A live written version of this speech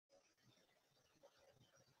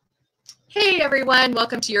Hey everyone,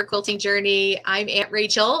 welcome to your quilting journey. I'm Aunt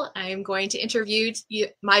Rachel. I'm going to interview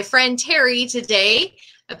my friend Teri today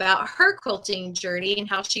about her quilting journey and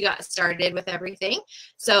how she got started with everything.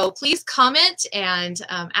 So please comment and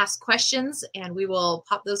ask questions, and we will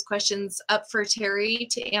pop those questions up for Teri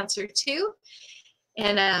to answer too.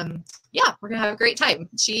 And yeah, we're gonna have a great time.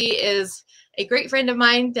 She is a great friend of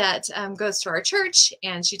mine that goes to our church,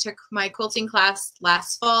 and she took my quilting class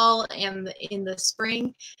last fall and in the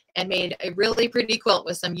spring and made a really pretty quilt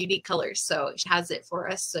with some unique colors. So she has it for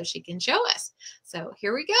us so she can show us. So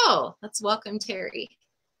here we go. Let's welcome Teri.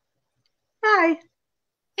 Hi.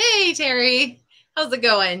 Hey, Teri. How's it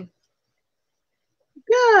going?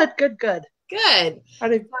 Good, good, good. Good.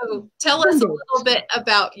 So tell us a little bit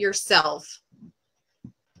about yourself.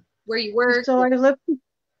 Where you work. So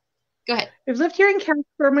Go ahead. I've lived here in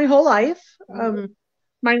Casper my whole life.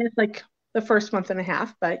 Minus like the first month and a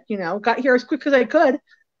half, but got here as quick as I could.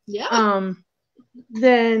 Yeah.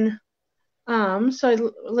 So I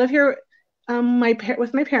live here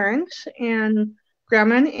with my parents, and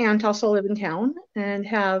grandma and aunt also live in town, and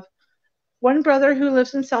have one brother who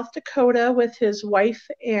lives in South Dakota with his wife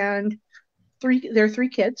and their three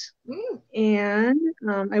kids. And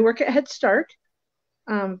I work at Head Start.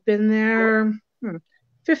 Been there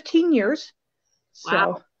 15 years.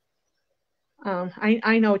 Wow. So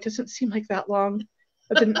I know it doesn't seem like that long,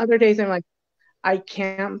 but then other days I'm like, I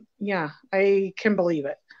can believe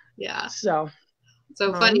it. Yeah. So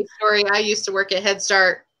funny story. I used to work at Head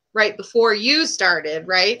Start right before you started,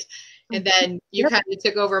 right? And then you kind of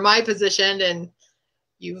took over my position, and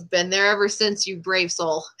you've been there ever since, you brave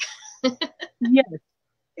soul. Yes.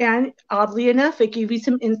 And oddly enough, it gave you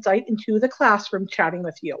some insight into the classroom chatting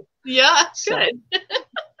with you. Yeah, good.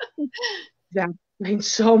 That means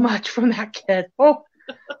so much from that kid.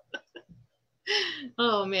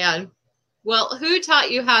 Oh man. Well, who taught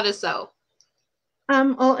you how to sew?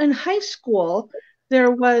 Well, in high school, there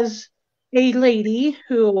was a lady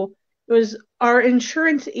who was our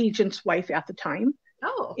insurance agent's wife at the time.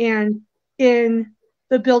 Oh. And in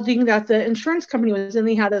the building that the insurance company was in,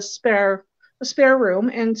 they had a spare room.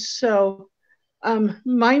 And so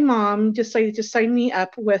my mom decided to sign me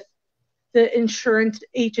up with the insurance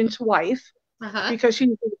agent's wife because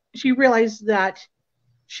she realized that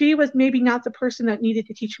she was maybe not the person that needed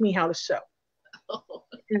to teach me how to sew. Oh.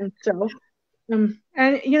 And so, in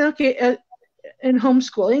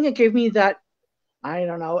homeschooling, it gave me that, I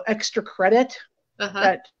don't know, extra credit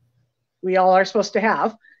that we all are supposed to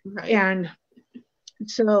have. Right. And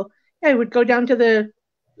so I would go down to the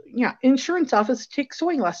insurance office to take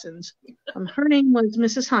sewing lessons. Her name was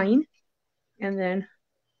Mrs. Hine. And then,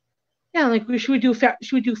 she would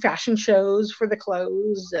do fashion shows for the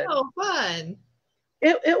clothes. Oh, fun.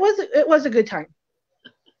 It was a good time.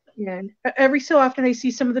 And every so often I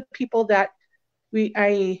see some of the people that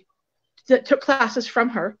took classes from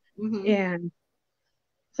her. And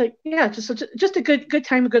it's like, just a good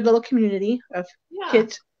time, a good little community of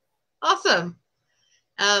kids. Awesome.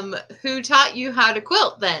 Who taught you how to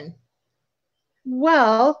quilt then?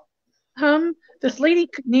 Well, this lady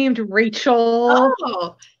named Rachel.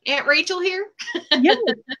 Oh, Aunt Rachel here? Yes.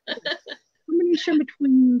 Combination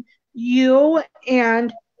between you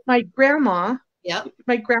and my grandma. Yeah.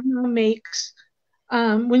 My grandma makes,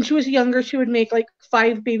 when she was younger, she would make like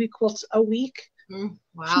 5 baby quilts a week.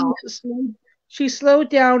 Wow. She slowed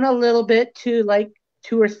down a little bit to like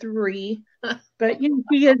 2 or 3, but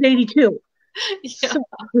she is 82. Yeah. So,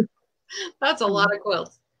 that's a lot of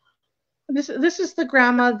quilts. This is the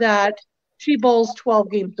grandma that she bowls 12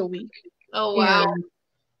 games a week. Oh, wow. And,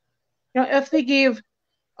 if they gave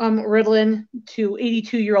Ritalin to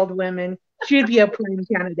 82-year-old women, she'd be a prime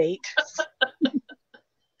candidate.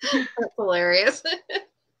 That's hilarious.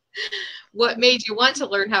 What made you want to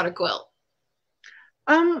learn how to quilt?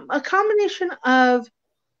 A combination of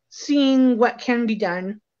seeing what can be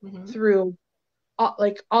done through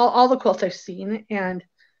all the quilts I've seen, and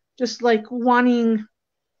just like wanting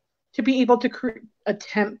to be able to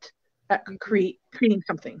attempt at creating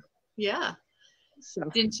something. Yeah. So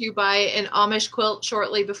didn't you buy an Amish quilt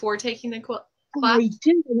shortly before taking the quilt class? I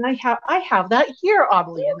did, and I have that here,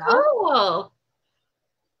 oddly enough. Cool.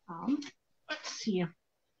 Let's see. You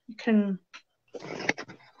can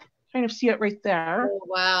kind of see it right there. Oh,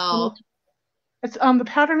 wow. It's the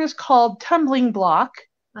pattern is called Tumbling Block.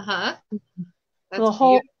 That's the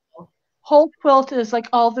whole quilt is like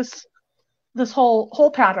all this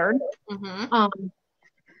whole pattern.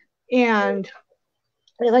 And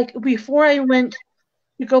before I went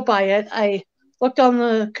to go buy it, I looked on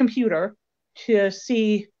the computer to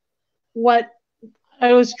see what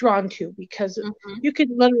I was drawn to, because you could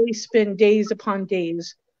literally spend days upon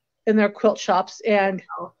days in their quilt shops and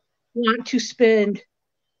want to spend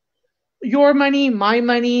your money, my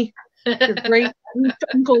money, your great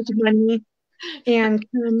uncle's money, and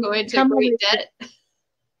go into great debt.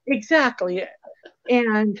 Exactly.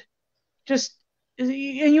 And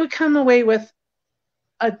you come away with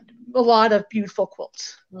a lot of beautiful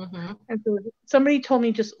quilts. Mm-hmm. And so somebody told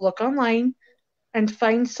me just look online and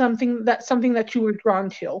find something that you were drawn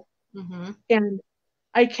to. Mm-hmm. And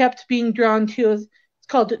I kept being drawn to, it's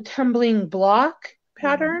called a tumbling block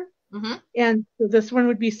pattern. Mm-hmm. And so this one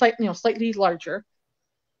would be slightly larger.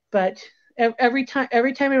 But every time I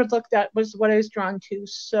would look, that was what I was drawn to.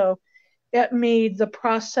 So it made the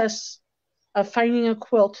process of finding a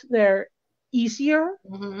quilt there easier.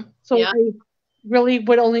 Mm-hmm. So I really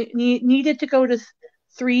would only needed to go to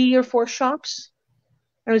 3 or 4 shops.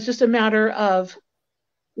 It was just a matter of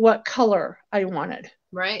what color I wanted.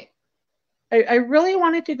 Right. I really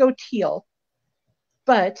wanted to go teal,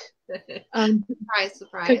 but surprise,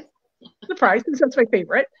 since that's my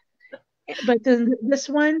favorite. But then this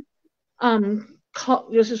one,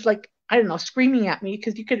 was just like, I don't know, screaming at me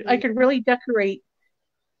because I could really decorate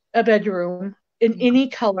a bedroom in any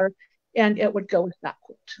color, and it would go with that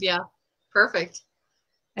quilt. Yeah, perfect.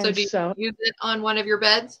 And so do you use it on one of your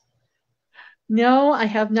beds? No, I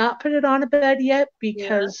have not put it on a bed yet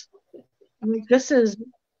because I'm like, this is,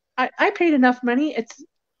 I paid enough money. It's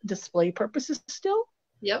display purposes still.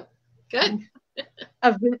 Yep, good.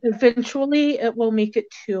 Eventually, it will make it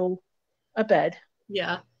to a bed.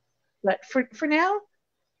 Yeah. But for now,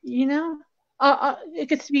 it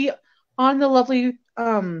gets to be on the lovely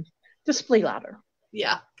display ladder.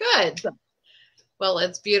 Yeah, good. So, well,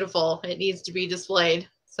 it's beautiful. It needs to be displayed.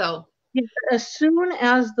 So as soon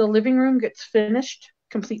as the living room gets finished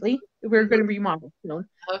completely, we're going to remodel soon.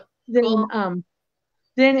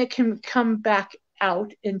 Then it can come back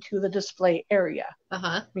out into the display area.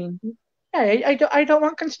 I mean, I don't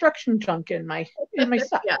want construction junk in my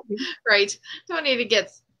stuff. Yeah, right. Don't need to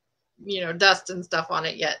get dust and stuff on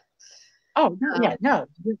it yet. Oh no, no.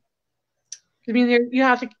 I mean, you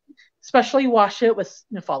have to especially wash it with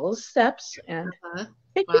follow the steps and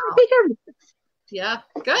take care of it. Yeah,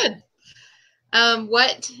 good.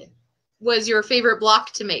 What was your favorite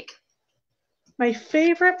block to make? My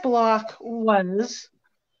favorite block was,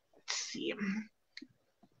 let's see,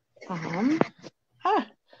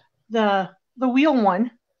 the wheel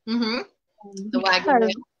one. Mm-hmm. The wagon wheel.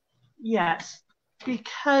 Yes,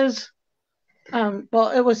 because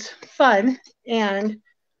it was fun, and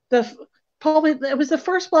it was the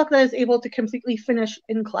first block that I was able to completely finish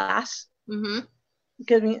in class. Mm-hmm.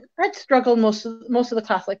 Because I'd struggled most of the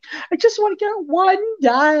class. Like, I just want to get one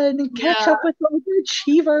done and catch up with all the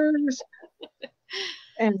achievers.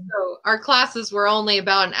 And so our classes were only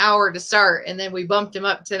about an hour to start, and then we bumped them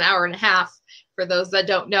up to an hour and a half for those that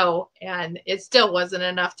don't know. And it still wasn't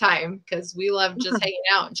enough time because we loved just hanging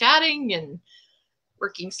out and chatting and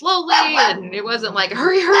working slowly. And it wasn't like,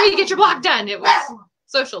 hurry, get your block done. It was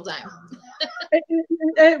social time.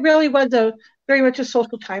 It really was very much a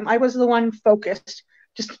social time. I was the one focused.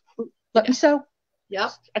 Just let me sew.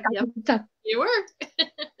 Yep. I got it done. You were.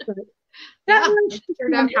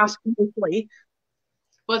 Task mostly.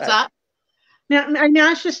 What's that? Now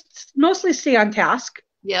I just mostly stay on task.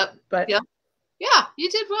 Yep. But yeah, you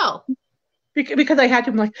did well. Because I had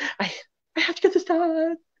to. I'm like, I have to get this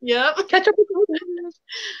done. Yep. Catch up with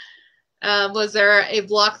others. Was there a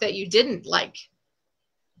block that you didn't like?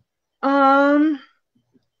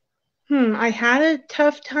 I had a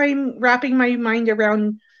tough time wrapping my mind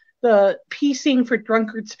around the piecing for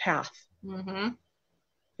Drunkard's Path. Mm-hmm.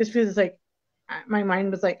 Just because my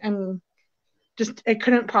mind was like, I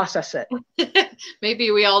couldn't process it.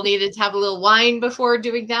 Maybe we all needed to have a little wine before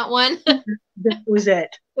doing that one. That was it,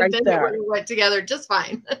 right there. We went together just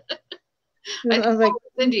fine. I was like,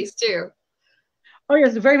 Cindy's too. Oh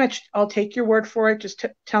yes, very much. I'll take your word for it. Just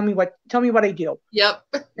tell me what I do. Yep.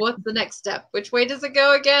 What's the next step? Which way does it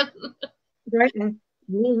go again? Right, and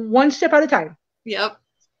one step at a time. Yep.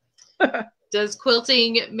 Does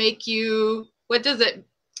quilting make you? What does it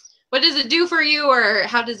do for you, or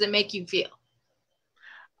how does it make you feel?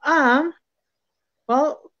 Well,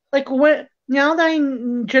 now that I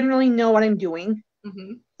generally know what I'm doing,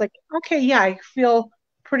 okay, yeah, I feel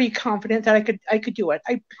pretty confident that I could do it.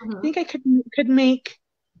 I think I could make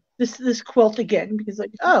this quilt again because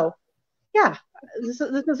oh yeah, this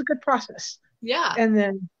is a good process. Yeah. And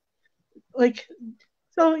then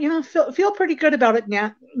feel pretty good about it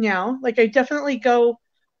now. I definitely go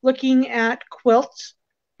looking at quilts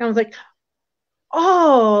and I was like,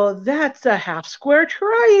 oh, that's a half square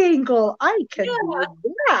triangle. I can do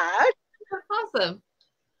that. That's awesome.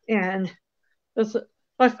 And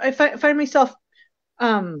I find myself,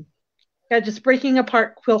 just breaking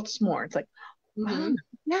apart quilts more. It's like, Mm-hmm.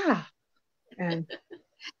 yeah. And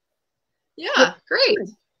yeah, great.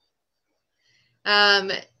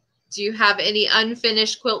 Do you have any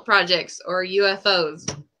unfinished quilt projects or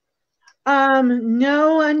UFOs?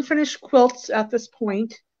 No unfinished quilts at this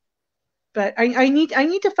point, but I need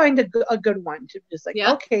to find a good one to just like,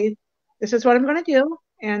 okay, this is what I'm going to do,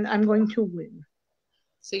 and I'm going to win.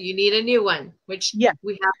 So you need a new one, which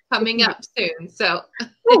we have coming up soon. So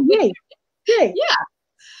yay. Yeah.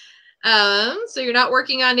 So you're not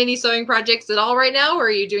working on any sewing projects at all right now, or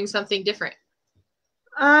are you doing something different?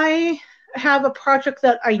 I have a project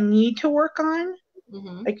that I need to work on.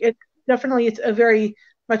 Mm-hmm. Like it's a very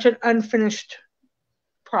much an unfinished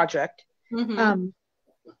project. Mm-hmm.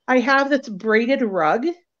 I have this braided rug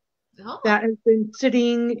that has been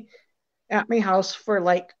sitting at my house for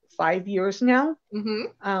like 5 years now.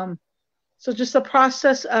 Mm-hmm. So just the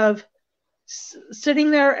process of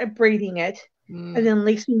sitting there and braiding it and then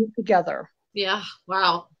lacing it together. Yeah.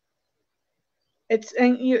 Wow. It's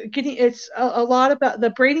a lot about the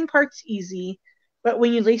braiding part's easy, but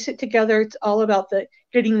when you lace it together, it's all about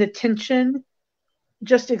getting the tension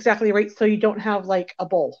just exactly right so you don't have like a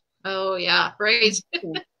bowl. Oh yeah, right.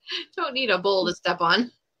 Don't need a bowl to step on.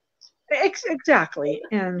 Exactly.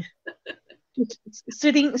 And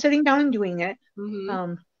sitting down and doing it.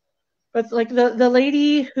 Mm-hmm. But like the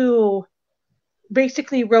lady who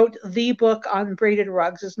basically wrote the book on braided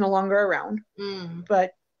rugs is no longer around.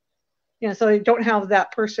 But so I don't have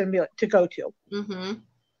that person to go to. Mm-hmm.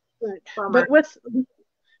 But with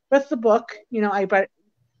the book, I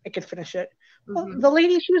could finish it. Mm-hmm. Well, the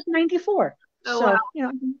lady, she was 94. Oh, so,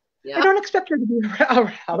 wow. I don't expect her to be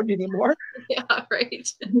around anymore. Yeah, right.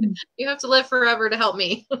 You have to live forever to help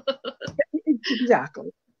me.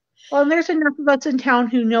 Exactly. Well, and there's enough of us in town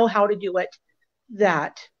who know how to do it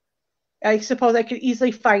that I suppose I could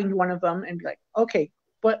easily find one of them and be like, okay,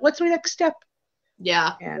 what's my next step?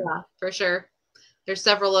 Yeah, for sure. There's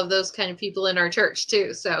several of those kind of people in our church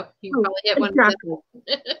too, so you can probably hit one of them.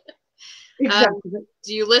 Exactly.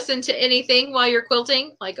 Do you listen to anything while you're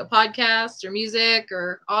quilting, like a podcast or music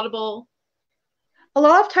or Audible? A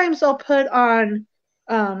lot of times I'll put on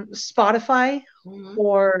Spotify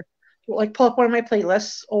or like pull up one of my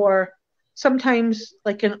playlists, or sometimes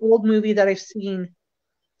like an old movie that I've seen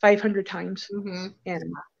 500 times.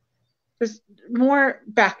 And there's more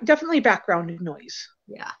definitely background noise.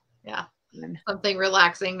 Yeah. Something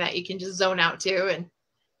relaxing that you can just zone out to and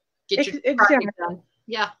get your exactly done.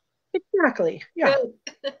 Yeah. Exactly. Yeah.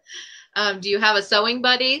 Do you have a sewing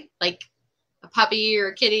buddy, like a puppy or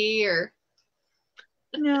a kitty or?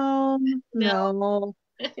 No.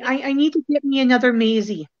 I need to get me another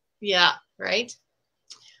Maisie. Yeah, right.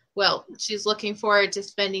 Well, she's looking forward to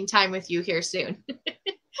spending time with you here soon.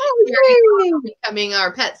 Oh, yay! Becoming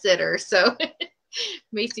our pet sitter, so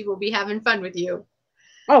Macy will be having fun with you.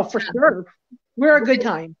 Oh, for sure. We're a good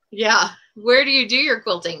time. Yeah. Where do you do your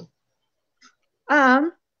quilting?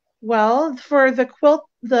 Well, for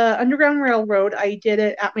the Underground Railroad, I did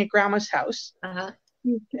it at my grandma's house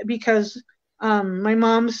because my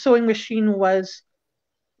mom's sewing machine was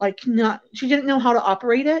like she didn't know how to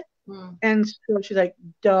operate it. And so she's like,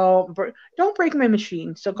 don't break my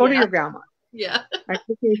machine. So go to your grandma. Yeah.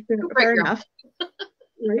 Okay, fair enough.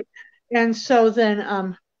 Right. And so then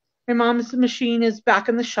my mom's machine is back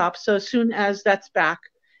in the shop. So as soon as that's back,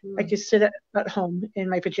 I can sit at home in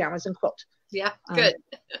my pajamas and quilt. Yeah, good.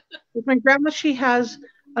 With my grandma, she has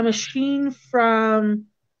a machine from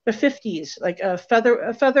the 50s, like a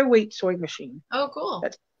featherweight sewing machine. Oh, cool.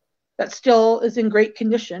 That still is in great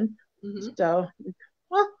condition. So,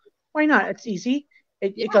 well, why not? It's easy.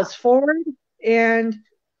 It goes forward, and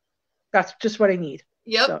that's just what I need.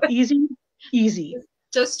 Yep. So easy.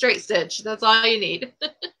 Just straight stitch. That's all you need.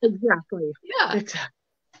 Exactly. Yeah. Exactly.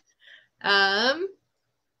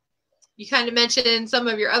 You kind of mentioned some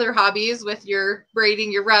of your other hobbies with your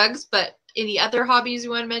braiding your rugs, but any other hobbies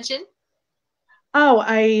you want to mention? Oh,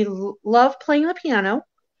 I love playing the piano.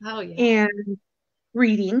 Oh, yeah. And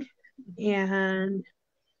reading. And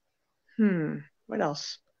what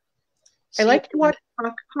else? I like to watch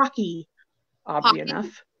hockey, oddly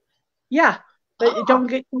enough. Yeah, but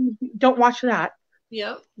don't watch that.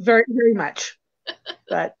 Yep. Very, very much.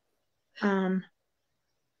 But and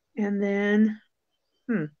then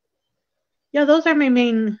yeah, those are my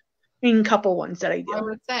main couple ones that I do. I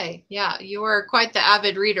would say, yeah, you are quite the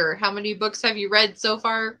avid reader. How many books have you read so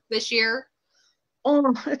far this year?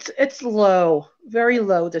 Oh, it's low, very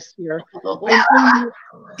low this year. I'm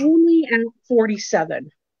only at 47.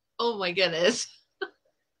 Oh my goodness.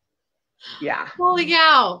 Yeah. Holy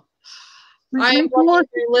cow. I am My goal lucky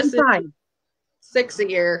is to listen 65. 6 a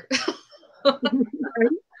year.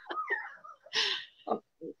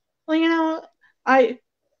 Well, you know, I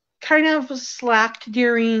kind of slacked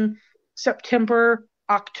during September,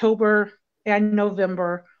 October, and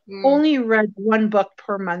November. Mm. Only read one book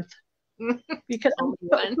per month because Only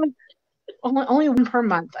one. only one per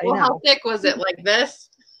month. I Well, how know. thick was it? Like this?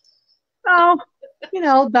 Oh,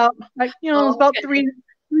 about it's Oh, about three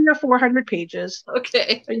or 400 pages.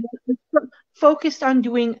 okay. I focused on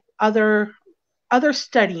doing other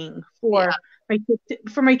studying Yeah.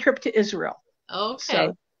 for my trip to Israel. Okay.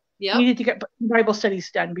 So Yep. needed to get Bible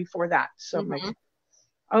studies done before that. So I'm like, Hmm.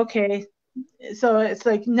 okay. So it's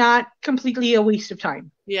like not completely a waste of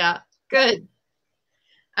time. Yeah. Good.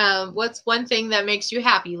 What's one thing that makes you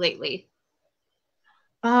happy lately?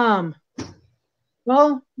 Um,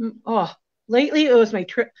 well, lately it was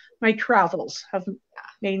my travels have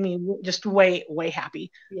made me just way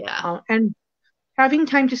happy. Yeah. And having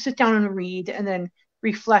time to sit down and read and then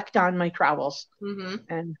reflect on my travels. Hmm.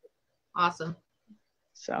 And Awesome.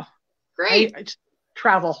 so Great. I just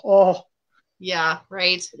travel. Oh, Yeah.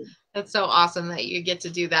 Right. That's so awesome that you get to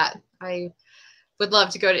do that. I would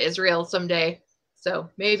love to go to Israel someday.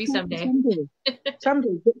 So maybe someday. someday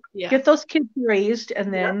Yeah. get those kids raised and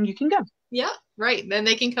Yep. then you can go. Yeah. Right. Then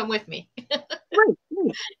they can come with me.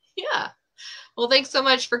 Right. Yeah. Well, thanks so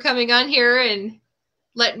much for coming on here and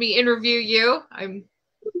letting me interview you. I'm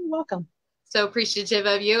You're welcome. so appreciative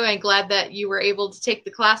of you and glad that you were able to take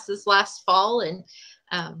the class this last fall. And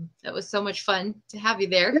that was so much fun to have you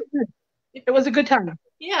there. It was a good time.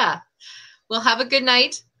 Yeah. Well, have a good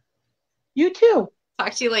night. You too.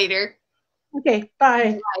 Talk to you later. Okay,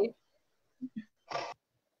 bye. Bye.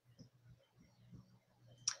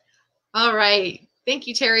 All right. Thank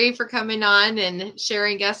you, Teri, for coming on and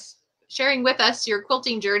sharing with us your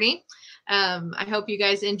quilting journey. I hope you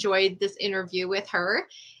guys enjoyed this interview with her.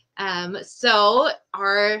 So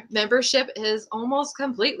our membership is almost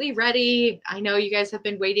completely ready. I know you guys have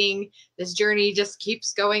been waiting. This journey just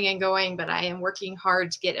keeps going and going, but I am working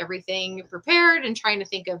hard to get everything prepared and trying to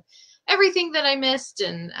think of everything that I missed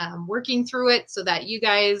and working through it so that you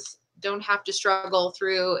guys don't have to struggle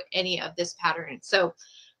through any of this pattern. So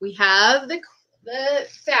we have the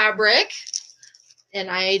fabric, and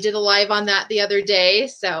I did a live on that the other day.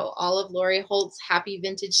 So all of Lori Holt's Happy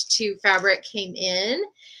Vintage 2 fabric came in.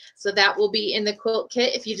 So that will be in the quilt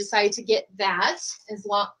kit if you decide to get that, as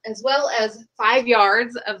well as 5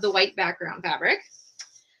 yards of the white background fabric.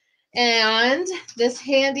 And this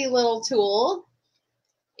handy little tool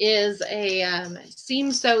is a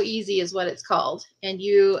Seam So Easy is what it's called. And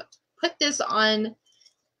you put this on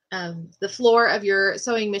the floor of your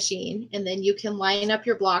sewing machine, and then you can line up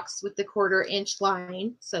your blocks with the 1/4 inch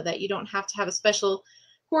line so that you don't have to have a special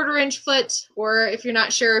 1/4 inch foot, or if you're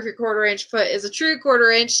not sure if your 1/4 inch foot is a true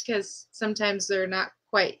 1/4 inch, because sometimes they're not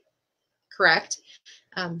quite correct,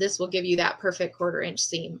 this will give you that perfect 1/4 inch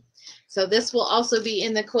seam. So this will also be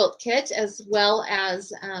in the quilt kit, as well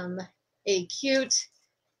as a cute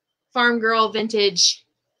Farm Girl vintage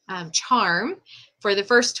charm. For the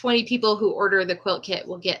first 20 people who order the quilt kit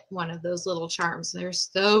will get one of those little charms. They're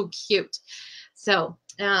so cute. So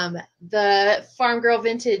the Farm Girl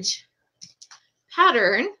vintage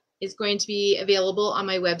pattern is going to be available on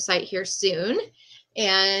my website here soon,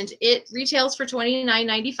 and it retails for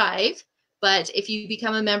 $29.95. But if you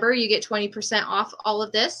become a member, you get 20% off all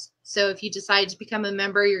of this. So if you decide to become a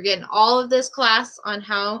member, you're getting all of this class on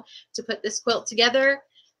how to put this quilt together,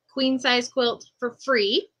 queen size quilt, for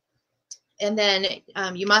free. And then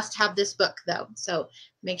you must have this book though. So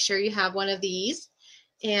make sure you have one of these.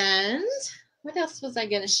 And what else was I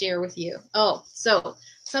going to share with you? Oh, so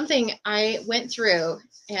something I went through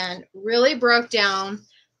and really broke down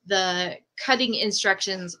the cutting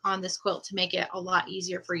instructions on this quilt to make it a lot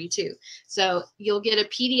easier for you too. So you'll get a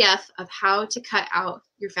PDF of how to cut out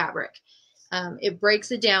your fabric. It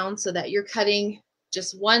breaks it down so that you're cutting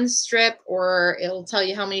just one strip, or it'll tell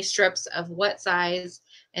you how many strips of what size,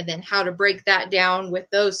 and then how to break that down with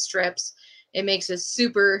those strips. It makes it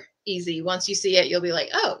super easy. Once you see it, you'll be like,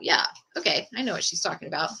 oh yeah, okay, I know what she's talking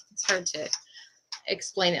about. It's hard to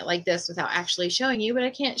explain it like this without actually showing you, but I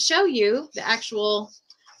can't show you the actual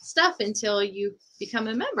stuff until you become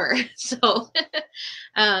a member. So,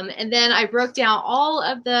 and then I broke down all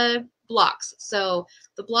of the blocks. So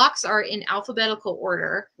the blocks are in alphabetical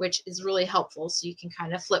order, which is really helpful. So you can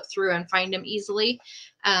kind of flip through and find them easily.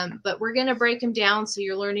 But we're going to break them down. So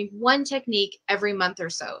you're learning one technique every month or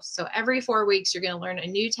so. So every 4 weeks, you're going to learn a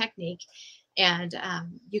new technique, and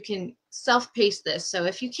you can self-pace this. So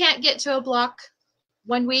if you can't get to a block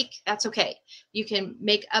one week, that's okay. You can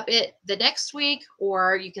make up it the next week,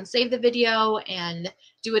 or you can save the video and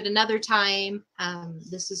do it another time.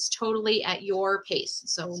 This is totally at your pace.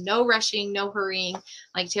 So no rushing, no hurrying.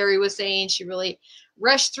 Like Teri was saying, she really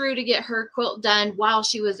rushed through to get her quilt done while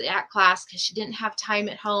she was at class because she didn't have time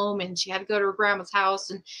at home and she had to go to her grandma's house,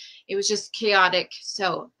 and it was just chaotic.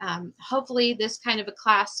 So hopefully this kind of a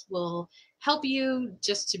class will help you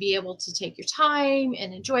just to be able to take your time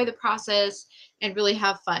and enjoy the process and really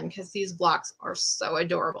have fun, because these blocks are so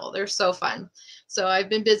adorable. They're so fun. So I've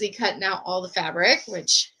been busy cutting out all the fabric,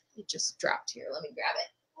 which it just dropped here. Let me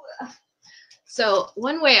grab it. So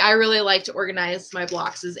one way I really like to organize my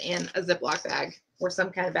blocks is in a Ziploc bag or some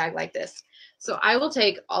kind of bag like this. So I will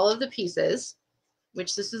take all of the pieces,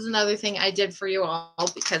 which this is another thing I did for you all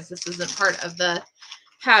because this isn't part of the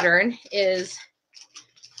pattern, is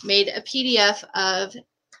made a PDF of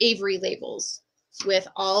Avery labels with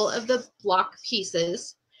all of the block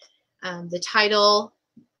pieces, the title,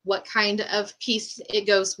 what kind of piece it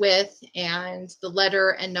goes with, and the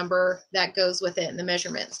letter and number that goes with it, and the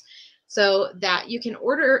measurements, so that you can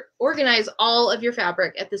organize all of your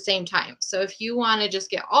fabric at the same time. So if you want to just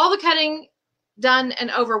get all the cutting done and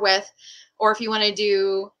over with, or if you want to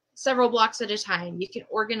do several blocks at a time, you can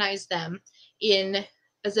organize them in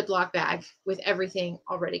a Ziploc bag with everything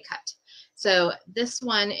already cut. So this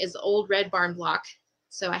one is old Red Barn block.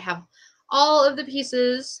 So I have all of the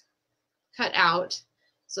pieces cut out.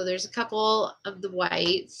 So there's a couple of the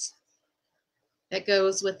whites that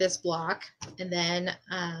goes with this block, and then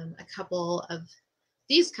a couple of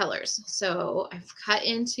these colors. So I've cut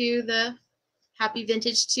into the Happy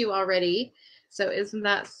Vintage 2 already. So isn't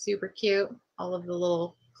that super cute? All of the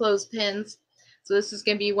little clothespins. So this is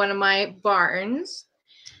going to be one of my barns.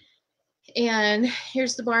 And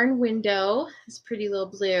here's the barn window, this pretty little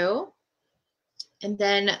blue. And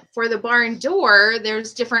then for the barn door,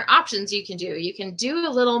 there's different options you can do. You can do a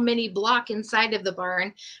little mini block inside of the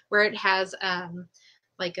barn where it has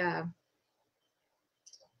like a,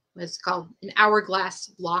 what's called an hourglass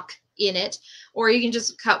block in it, or you can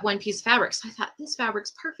just cut one piece of fabric. So I thought this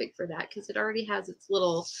fabric's perfect for that because it already has its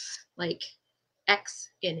little like X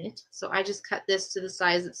in it. So I just cut this to the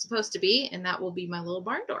size it's supposed to be, and that will be my little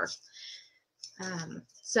barn door.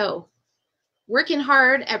 So working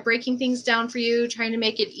hard at breaking things down for you, trying to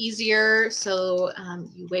make it easier so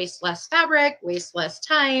you waste less fabric, waste less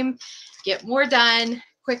time, get more done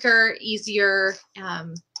quicker, easier.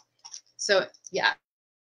 So yeah,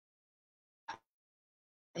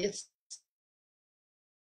 it's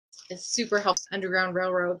super helpful. Underground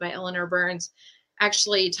Railroad by Eleanor Burns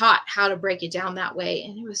actually taught how to break it down that way,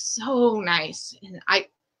 and it was so nice. And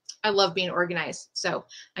I love being organized, so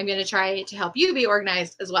I'm going to try to help you be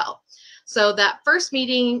organized as well. So that first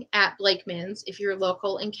meeting at Blakeman's, if you're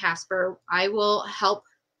local in Casper, I will help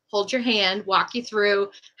hold your hand, walk you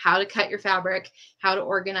through how to cut your fabric, how to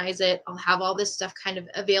organize it. I'll have all this stuff kind of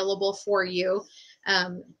available for you.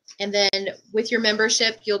 And then with your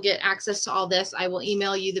membership, you'll get access to all this. I will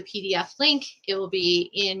email you the PDF link. It will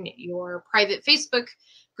be in your private Facebook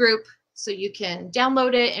group, so you can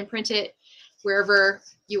download it and print it wherever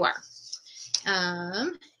you are.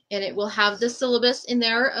 And it will have the syllabus in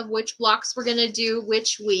there of which blocks we're going to do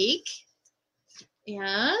which week.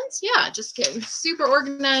 And yeah, just getting super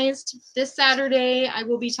organized. This Saturday, I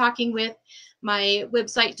will be talking with my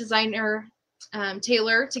website designer,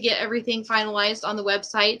 Taylor, to get everything finalized on the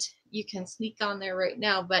website. You can sneak on there right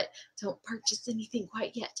now, but don't purchase anything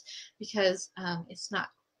quite yet because it's not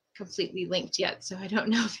completely linked yet. So I don't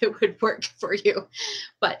know if it would work for you,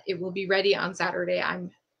 but it will be ready on Saturday,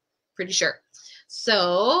 I'm pretty sure.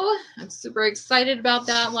 So I'm super excited about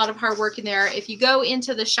that. A lot of hard work in there. If you go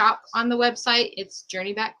into the shop on the website, it's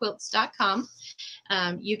journeybackquilts.com.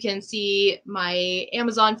 You can see my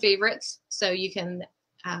Amazon favorites. So you can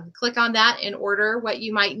click on that and order what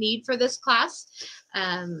you might need for this class.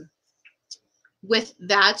 With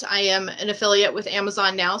that, I am an affiliate with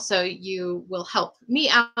Amazon now, so you will help me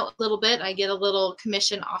out a little bit. I get a little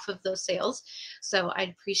commission off of those sales, so I'd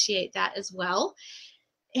appreciate that as well.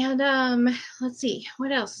 And let's see,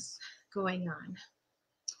 what else is going on?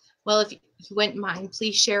 Well, if you wouldn't mind,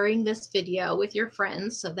 please sharing this video with your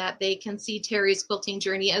friends so that they can see Teri's quilting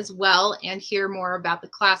journey as well and hear more about the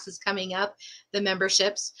classes coming up, the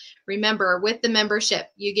memberships. Remember, with the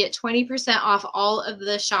membership, you get 20% off all of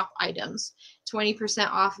the shop items, 20%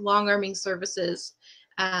 off long arming services.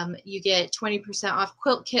 You get 20% off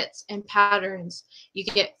quilt kits and patterns. You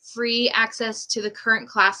get free access to the current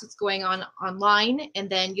class that's going on online, and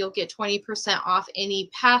then you'll get 20% off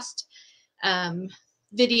any past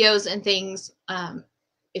videos and things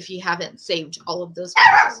if you haven't saved all of those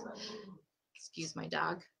videos. Excuse my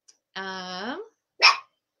dog.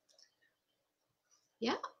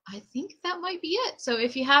 Yeah, I think that might be it. So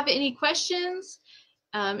if you have any questions,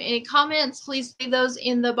 any comments, please leave those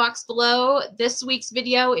in the box below. This week's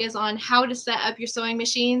video is on how to set up your sewing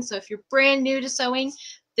machine. So if you're brand new to sewing,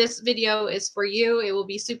 this video is for you. It will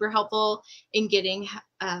be super helpful in getting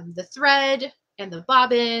the thread and the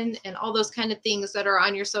bobbin and all those kind of things that are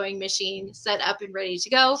on your sewing machine set up and ready to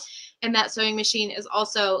go. And that sewing machine is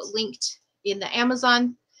also linked in the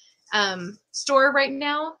Amazon store right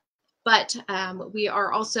now. But we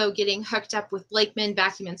are also getting hooked up with Blakeman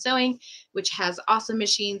Vacuum and Sewing, which has awesome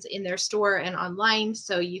machines in their store and online,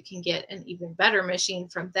 so you can get an even better machine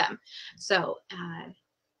from them. So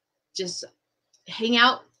just hang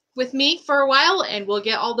out with me for a while, and we'll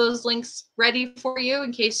get all those links ready for you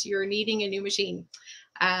in case you're needing a new machine.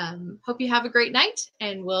 Hope you have a great night,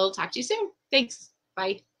 and we'll talk to you soon. Thanks.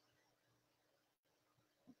 Bye.